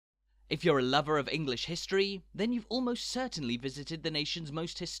If you're a lover of English history, then you've almost certainly visited the nation's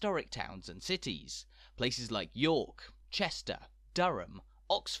most historic towns and cities, places like York, Chester, Durham,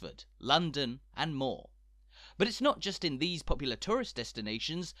 Oxford, London, and more. But it's not just in these popular tourist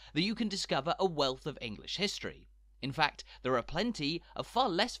destinations that you can discover a wealth of English history. In fact, there are plenty of far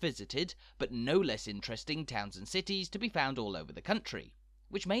less visited, but no less interesting towns and cities to be found all over the country,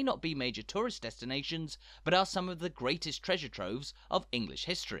 which may not be major tourist destinations, but are some of the greatest treasure troves of English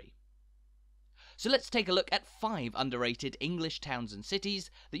history. So let's take a look at 5 underrated English towns and cities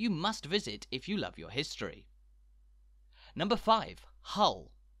that you must visit if you love your history. Number 5.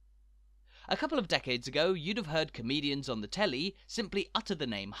 Hull. A couple of decades ago, you'd have heard comedians on the telly simply utter the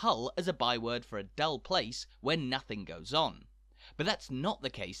name Hull as a byword for a dull place where nothing goes on. But that's not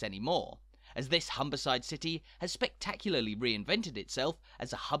the case anymore, as this Humberside city has spectacularly reinvented itself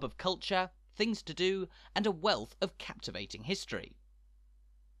as a hub of culture, things to do, and a wealth of captivating history.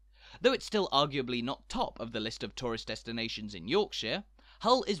 Though it's still arguably not top of the list of tourist destinations in Yorkshire,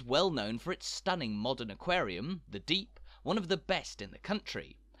 Hull is well known for its stunning modern aquarium, the Deep, one of the best in the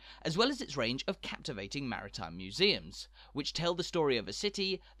country, as well as its range of captivating maritime museums, which tell the story of a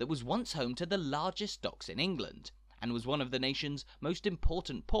city that was once home to the largest docks in England, and was one of the nation's most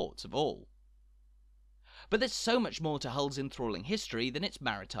important ports of all. But there's so much more to Hull's enthralling history than its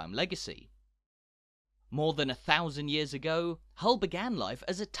maritime legacy. More than 1,000 years ago, Hull began life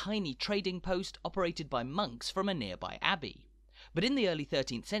as a tiny trading post operated by monks from a nearby abbey. But in the early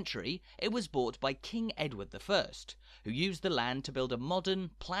 13th century, it was bought by King Edward I, who used the land to build a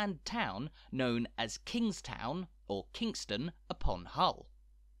modern, planned town known as Kingstown, or Kingston, upon Hull.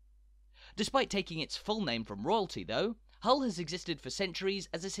 Despite taking its full name from royalty though, Hull has existed for centuries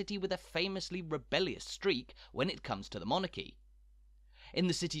as a city with a famously rebellious streak when it comes to the monarchy. In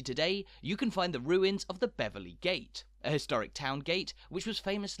the city today, you can find the ruins of the Beverley Gate, a historic town gate which was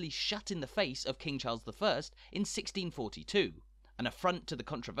famously shut in the face of King Charles I in 1642, an affront to the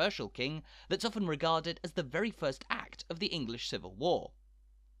controversial king that's often regarded as the very first act of the English Civil War.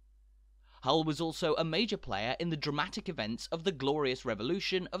 Hull was also a major player in the dramatic events of the Glorious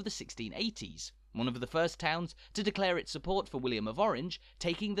Revolution of the 1680s, one of the first towns to declare its support for William of Orange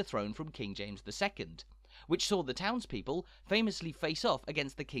taking the throne from King James II, which saw the townspeople famously face off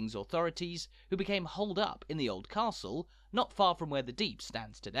against the king's authorities, who became holed up in the old castle, not far from where the Deep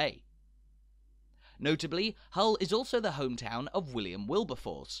stands today. Notably, Hull is also the hometown of William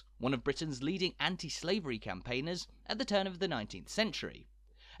Wilberforce, one of Britain's leading anti-slavery campaigners at the turn of the 19th century,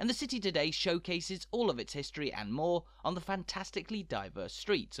 and the city today showcases all of its history and more on the fantastically diverse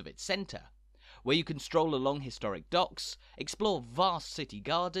streets of its centre, where you can stroll along historic docks, explore vast city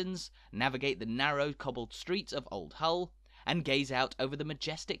gardens, navigate the narrow cobbled streets of Old Hull, and gaze out over the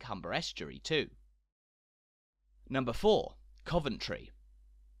majestic Humber estuary too. Number 4. Coventry.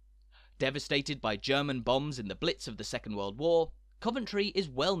 Devastated by German bombs in the Blitz of the Second World War, Coventry is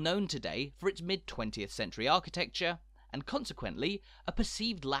well known today for its mid-20th century architecture, and consequently a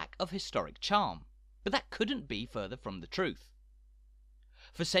perceived lack of historic charm, but that couldn't be further from the truth.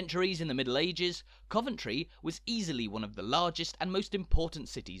 For centuries in the Middle Ages, Coventry was easily one of the largest and most important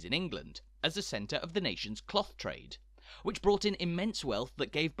cities in England, as a centre of the nation's cloth trade, which brought in immense wealth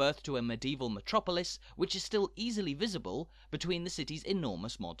that gave birth to a medieval metropolis which is still easily visible between the city's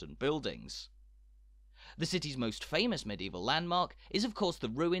enormous modern buildings. The city's most famous medieval landmark is of course the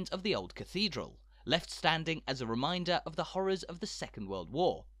ruins of the old cathedral, left standing as a reminder of the horrors of the Second World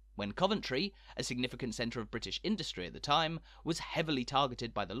War, when Coventry, a significant centre of British industry at the time, was heavily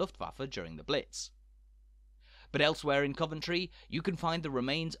targeted by the Luftwaffe during the Blitz. But elsewhere in Coventry, you can find the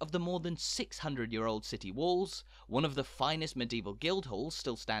remains of the more than 600-year-old city walls, one of the finest medieval guild halls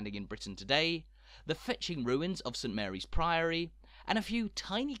still standing in Britain today, the fetching ruins of St Mary's Priory, and a few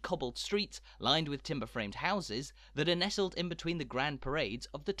tiny cobbled streets lined with timber-framed houses that are nestled in between the grand parades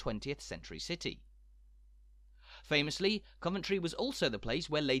of the 20th century city. Famously, Coventry was also the place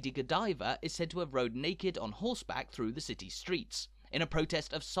where Lady Godiva is said to have rode naked on horseback through the city's streets, in a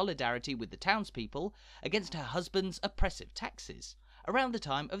protest of solidarity with the townspeople against her husband's oppressive taxes, around the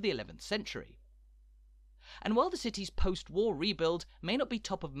time of the 11th century. And while the city's post-war rebuild may not be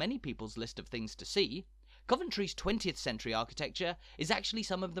top of many people's list of things to see, Coventry's 20th century architecture is actually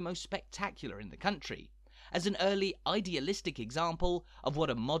some of the most spectacular in the country, as an early idealistic example of what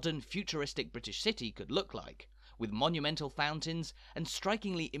a modern futuristic British city could look like, with monumental fountains and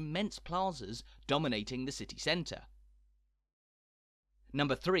strikingly immense plazas dominating the city centre.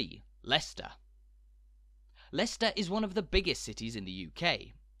 Number 3. Leicester. Leicester is one of the biggest cities in the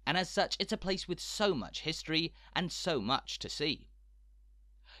UK, and as such it's a place with so much history and so much to see.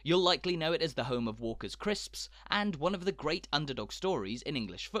 You'll likely know it as the home of Walker's Crisps and one of the great underdog stories in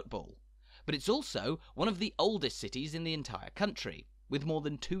English football. But it's also one of the oldest cities in the entire country, with more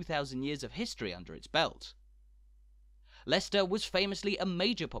than 2,000 years of history under its belt. Leicester was famously a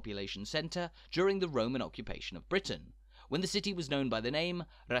major population centre during the Roman occupation of Britain, when the city was known by the name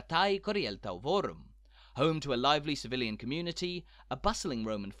Ratai Coriel Tauvorum, home to a lively civilian community, a bustling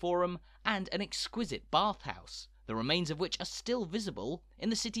Roman forum, and an exquisite bathhouse, the remains of which are still visible in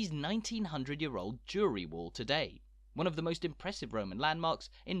the city's 1900-year-old Jury Wall today, one of the most impressive Roman landmarks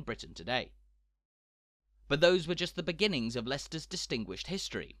in Britain today. But those were just the beginnings of Leicester's distinguished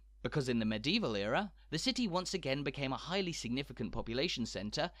history, because in the medieval era, the city once again became a highly significant population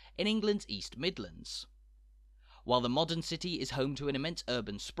centre in England's East Midlands. While the modern city is home to an immense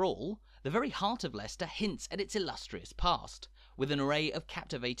urban sprawl, the very heart of Leicester hints at its illustrious past, with an array of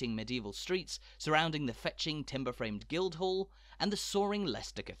captivating medieval streets surrounding the fetching timber-framed Guildhall and the soaring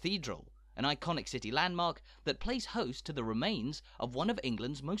Leicester Cathedral, an iconic city landmark that plays host to the remains of one of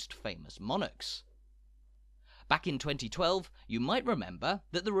England's most famous monarchs. Back in 2012, you might remember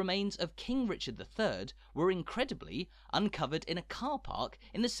that the remains of King Richard III were incredibly uncovered in a car park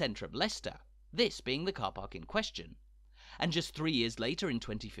in the centre of Leicester, this being the car park in question. And just 3 years later, in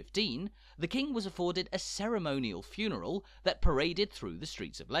 2015, the king was afforded a ceremonial funeral that paraded through the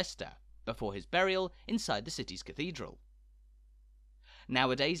streets of Leicester, before his burial inside the city's cathedral.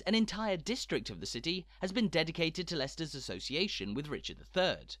 Nowadays, an entire district of the city has been dedicated to Leicester's association with Richard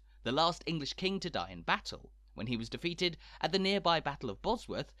III, the last English king to die in battle, when he was defeated at the nearby Battle of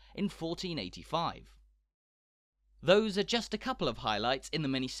Bosworth in 1485. Those are just a couple of highlights in the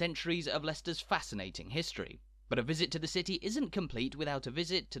many centuries of Leicester's fascinating history, but a visit to the city isn't complete without a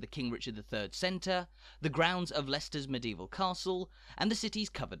visit to the King Richard III Centre, the grounds of Leicester's medieval castle, and the city's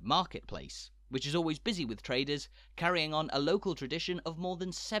covered marketplace, which is always busy with traders carrying on a local tradition of more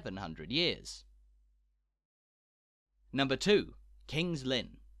than 700 years. Number 2. King's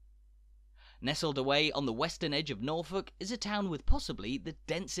Lynn. Nestled away on the western edge of Norfolk is a town with possibly the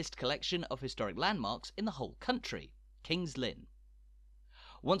densest collection of historic landmarks in the whole country, King's Lynn.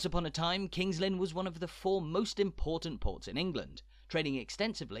 Once upon a time, King's Lynn was one of the 4 most important ports in England, trading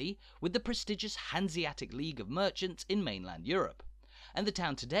extensively with the prestigious Hanseatic League of Merchants in mainland Europe, and the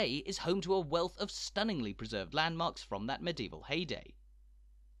town today is home to a wealth of stunningly preserved landmarks from that medieval heyday.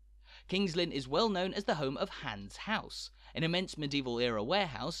 King's Lynn is well known as the home of Hans House, an immense medieval-era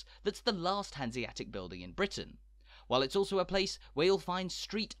warehouse that's the last Hanseatic building in Britain, while it's also a place where you'll find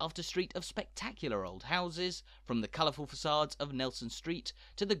street after street of spectacular old houses, from the colourful facades of Nelson Street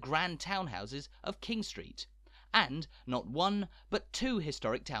to the grand townhouses of King Street, and not one but 2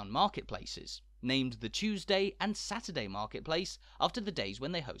 historic town marketplaces, named the Tuesday and Saturday Marketplace after the days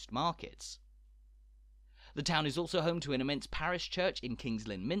when they host markets. The town is also home to an immense parish church in King's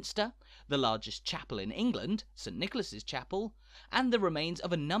Lynn Minster, the largest chapel in England, St Nicholas's Chapel, and the remains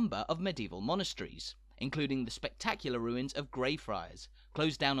of a number of medieval monasteries, including the spectacular ruins of Greyfriars,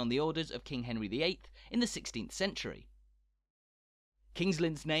 closed down on the orders of King Henry VIII in the 16th century. King's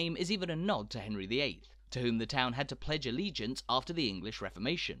Lynn's name is even a nod to Henry VIII, to whom the town had to pledge allegiance after the English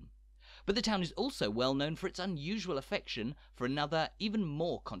Reformation. But the town is also well known for its unusual affection for another, even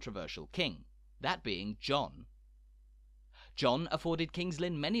more controversial king, that being John. John afforded King's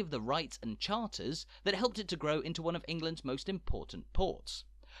Lynn many of the rights and charters that helped it to grow into one of England's most important ports.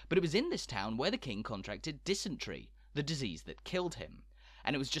 But it was in this town where the king contracted dysentery, the disease that killed him,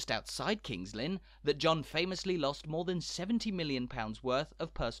 and it was just outside King's Lynn that John famously lost more than £70 million worth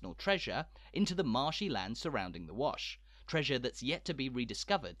of personal treasure into the marshy land surrounding the Wash, treasure that's yet to be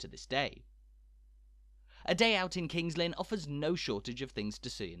rediscovered to this day. A day out in King's Lynn offers no shortage of things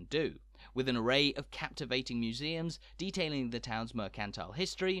to see and do, with an array of captivating museums detailing the town's mercantile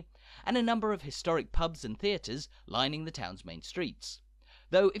history, and a number of historic pubs and theatres lining the town's main streets.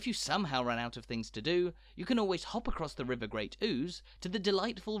 Though if you somehow run out of things to do, you can always hop across the River Great Ouse to the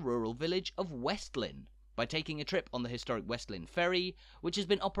delightful rural village of West Lynn by taking a trip on the historic West Lynn ferry, which has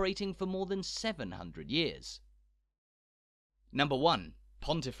been operating for more than 700 years. Number 1.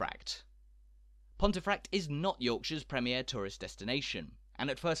 Pontefract. Pontefract is not Yorkshire's premier tourist destination, and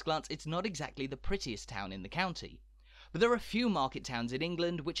at first glance it's not exactly the prettiest town in the county. But there are few market towns in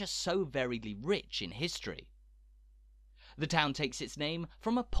England which are so variedly rich in history. The town takes its name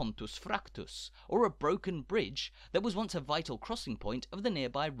from a pontus fractus, or a broken bridge that was once a vital crossing point of the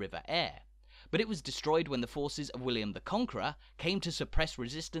nearby River Aire, but it was destroyed when the forces of William the Conqueror came to suppress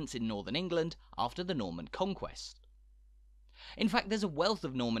resistance in northern England after the Norman conquest. In fact, there's a wealth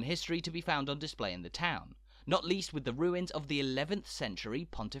of Norman history to be found on display in the town, not least with the ruins of the 11th century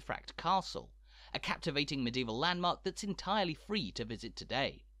Pontefract Castle, a captivating medieval landmark that's entirely free to visit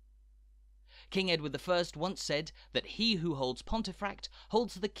today. King Edward I once said that he who holds Pontefract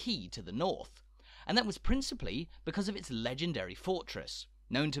holds the key to the north, and that was principally because of its legendary fortress,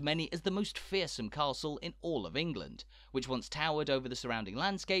 known to many as the most fearsome castle in all of England, which once towered over the surrounding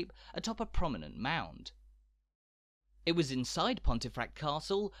landscape atop a prominent mound. It was inside Pontefract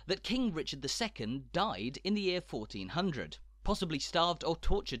Castle that King Richard II died in the year 1400, possibly starved or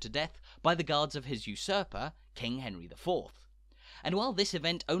tortured to death by the guards of his usurper, King Henry IV. And while this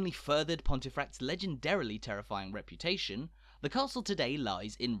event only furthered Pontefract's legendarily terrifying reputation, the castle today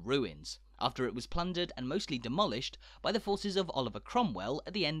lies in ruins, after it was plundered and mostly demolished by the forces of Oliver Cromwell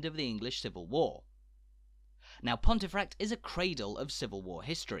at the end of the English Civil War. Now, Pontefract is a cradle of Civil War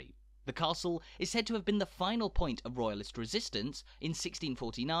history. The castle is said to have been the final point of royalist resistance in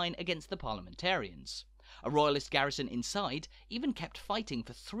 1649 against the parliamentarians. A royalist garrison inside even kept fighting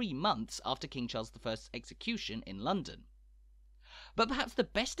for 3 months after King Charles I's execution in London. But perhaps the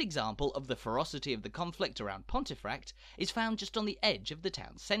best example of the ferocity of the conflict around Pontefract is found just on the edge of the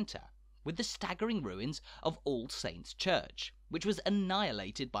town centre, with the staggering ruins of All Saints' Church, which was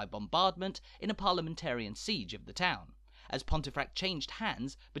annihilated by bombardment in a parliamentarian siege of the town, as Pontefract changed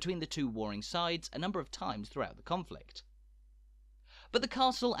hands between the two warring sides a number of times throughout the conflict. But the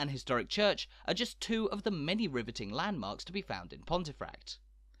castle and historic church are just 2 of the many riveting landmarks to be found in Pontefract.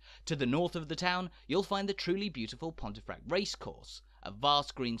 To the north of the town, you'll find the truly beautiful Pontefract Racecourse, a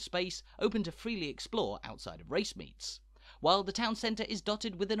vast green space open to freely explore outside of race meets, while the town centre is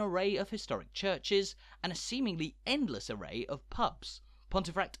dotted with an array of historic churches and a seemingly endless array of pubs.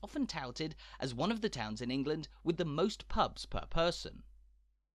 Pontefract often touted as one of the towns in England with the most pubs per person.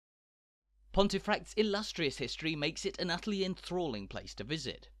 Pontefract's illustrious history makes it an utterly enthralling place to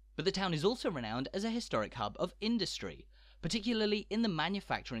visit, but the town is also renowned as a historic hub of industry, particularly in the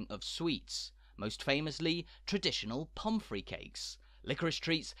manufacturing of sweets, most famously traditional Pomfrey cakes, licorice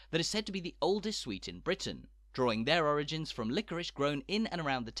treats that are said to be the oldest sweet in Britain, drawing their origins from licorice grown in and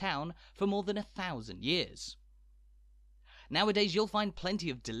around the town for more than 1,000 years. Nowadays you'll find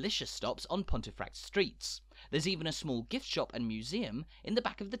plenty of delicious stops on Pontefract streets. There's even a small gift shop and museum in the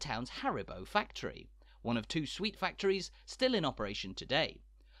back of the town's Haribo factory, one of 2 sweet factories still in operation today,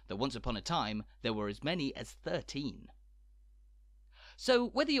 though once upon a time there were as many as 13. So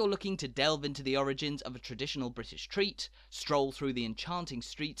whether you're looking to delve into the origins of a traditional British treat, stroll through the enchanting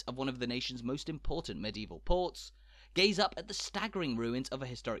streets of one of the nation's most important medieval ports, gaze up at the staggering ruins of a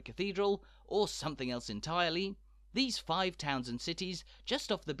historic cathedral, or something else entirely, these 5 towns and cities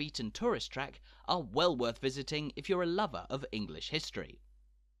just off the beaten tourist track are well worth visiting if you're a lover of English history.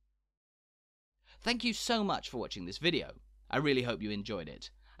 Thank you so much for watching this video. I really hope you enjoyed it,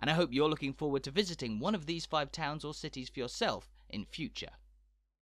 and I hope you're looking forward to visiting one of these 5 towns or cities for yourself in future.